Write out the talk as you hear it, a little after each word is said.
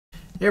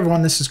Hey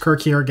everyone, this is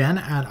Kirk here again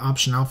at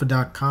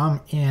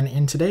optionalpha.com, and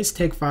in today's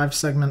Take 5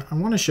 segment, I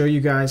want to show you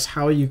guys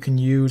how you can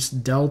use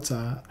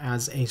delta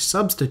as a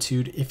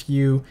substitute if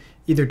you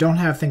either don't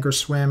have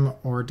thinkorswim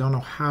or don't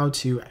know how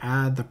to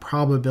add the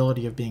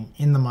probability of being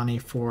in the money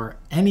for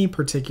any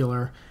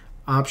particular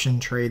option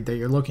trade that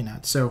you're looking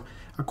at. So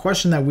a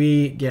question that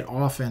we get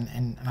often,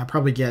 and I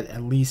probably get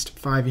at least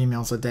 5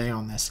 emails a day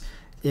on this,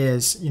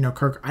 is,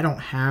 Kirk, I don't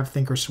have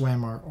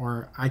thinkorswim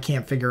or I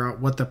can't figure out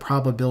what the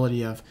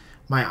probability of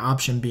my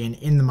option being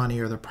in the money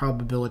or the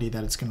probability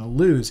that it's going to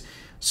lose.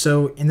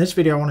 So in this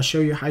video, I want to show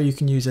you how you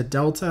can use a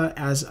delta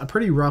as a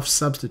pretty rough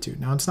substitute.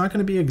 Now, it's not going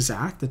to be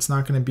exact. It's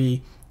not going to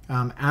be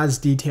as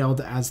detailed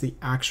as the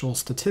actual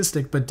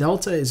statistic, but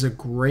delta is a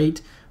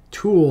great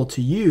tool to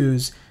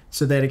use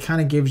so that it kind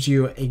of gives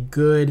you a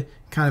good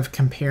kind of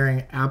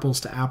comparing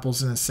apples to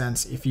apples in a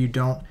sense if you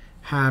don't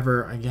have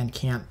or again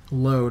can't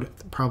load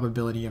the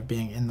probability of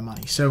being in the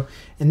money. So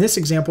in this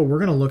example, we're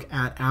going to look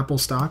at Apple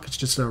stock. It's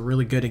just a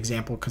really good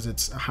example because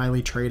it's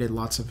highly traded,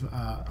 lots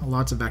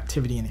of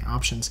activity in the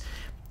options.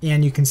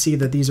 And you can see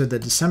that these are the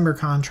December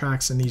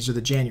contracts and these are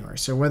the January.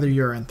 So whether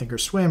you're in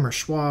thinkorswim or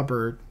Schwab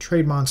or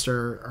Trade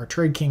Monster or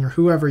Trade King or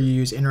whoever you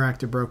use,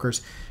 interactive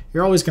brokers,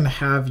 you're always going to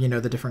have,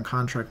 the different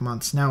contract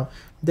months. Now,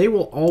 they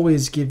will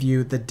always give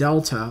you the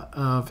delta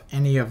of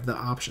any of the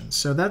options.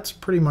 So that's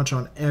pretty much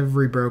on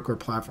every broker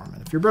platform.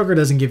 And if your broker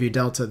doesn't give you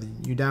delta, then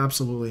you'd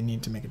absolutely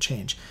need to make a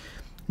change.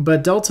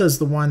 But delta is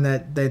the one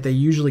that they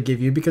usually give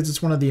you because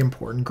it's one of the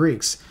important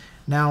Greeks.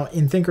 Now,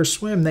 in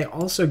thinkorswim, they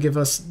also give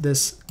us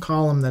this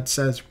column that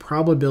says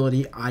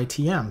probability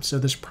ITM. So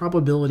this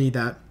probability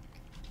that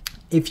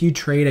if you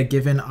trade a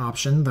given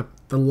option, the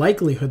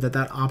likelihood that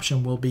that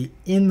option will be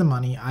in the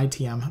money,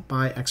 ITM,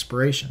 by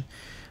expiration.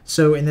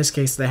 So in this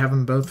case, they have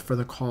them both for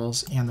the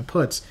calls and the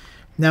puts.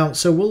 Now,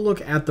 so we'll look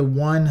at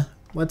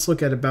let's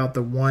look at about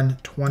the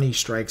 120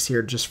 strikes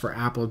here just for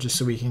Apple, just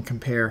so we can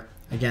compare,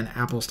 again,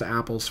 apples to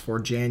apples for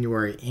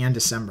January and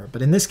December.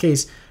 But in this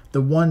case,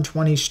 the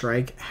 120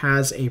 strike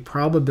has a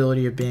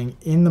probability of being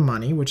in the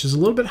money, which is a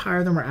little bit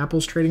higher than where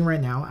Apple's trading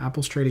right now.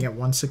 Apple's trading at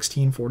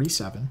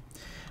 116.47.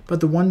 But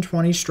the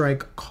 120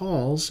 strike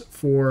calls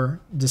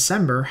for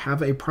December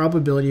have a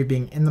probability of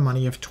being in the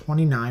money of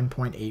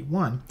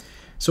 29.81.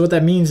 So what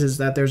that means is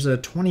that there's a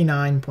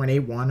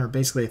 29.81, or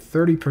basically a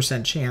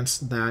 30% chance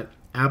that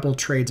Apple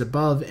trades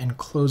above and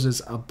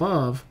closes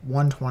above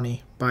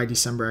 120 by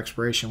December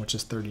expiration, which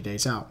is 30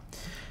 days out.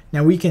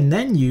 Now we can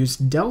then use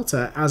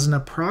delta as an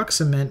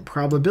approximate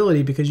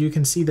probability because you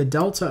can see the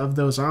delta of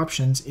those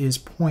options is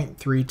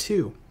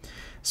 0.32.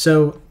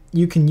 So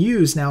you can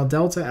use now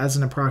delta as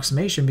an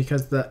approximation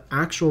because the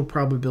actual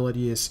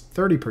probability is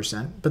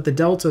 30%, but the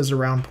delta is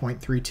around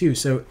 0.32.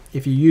 So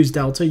if you use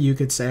delta, you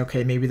could say,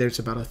 okay, maybe there's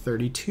about a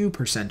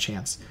 32%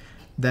 chance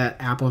that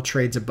Apple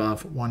trades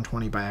above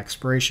 120 by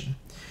expiration.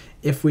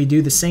 If we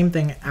do the same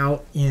thing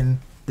out in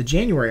the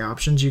January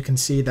options, you can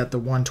see that the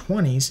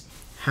 120s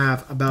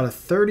have about a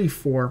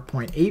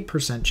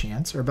 34.8%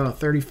 chance, or about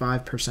a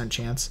 35%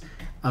 chance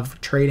of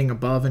trading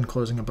above and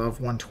closing above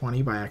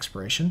 120 by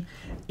expiration.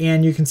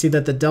 And you can see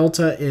that the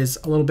delta is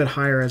a little bit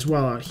higher as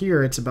well. Out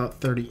here, it's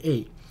about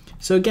 38.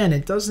 So again,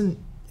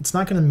 it's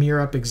not going to mirror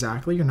up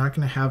exactly. You're not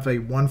going to have a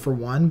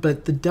 1-for-1,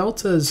 but the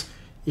deltas,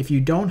 if you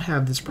don't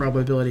have this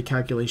probability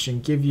calculation,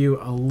 give you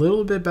a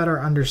little bit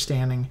better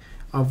understanding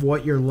of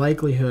what your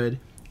likelihood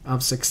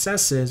of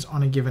success is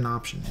on a given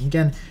option. And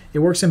again, it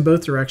works in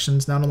both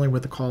directions, not only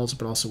with the calls,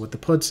 but also with the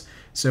puts.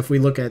 So if we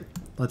look at,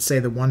 let's say,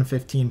 the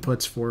 115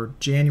 puts for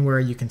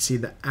January, you can see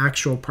the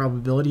actual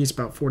probability is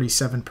about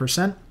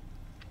 47%,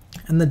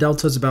 and the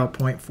delta is about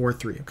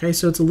 0.43. Okay,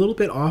 so it's a little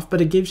bit off, but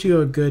it gives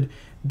you a good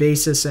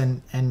basis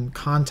and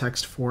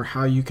context for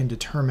how you can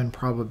determine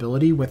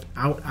probability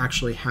without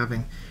actually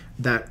having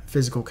that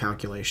physical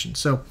calculation.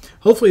 So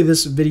hopefully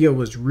this video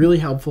was really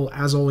helpful.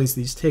 As always,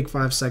 these Take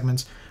 5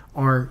 segments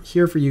are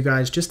here for you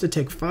guys just to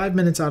take 5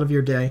 minutes out of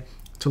your day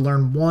to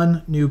learn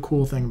one new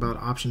cool thing about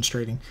options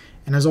trading.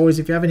 And as always,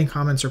 if you have any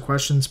comments or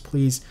questions,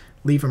 please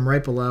leave them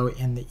right below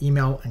in the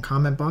email and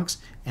comment box,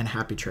 and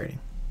happy trading.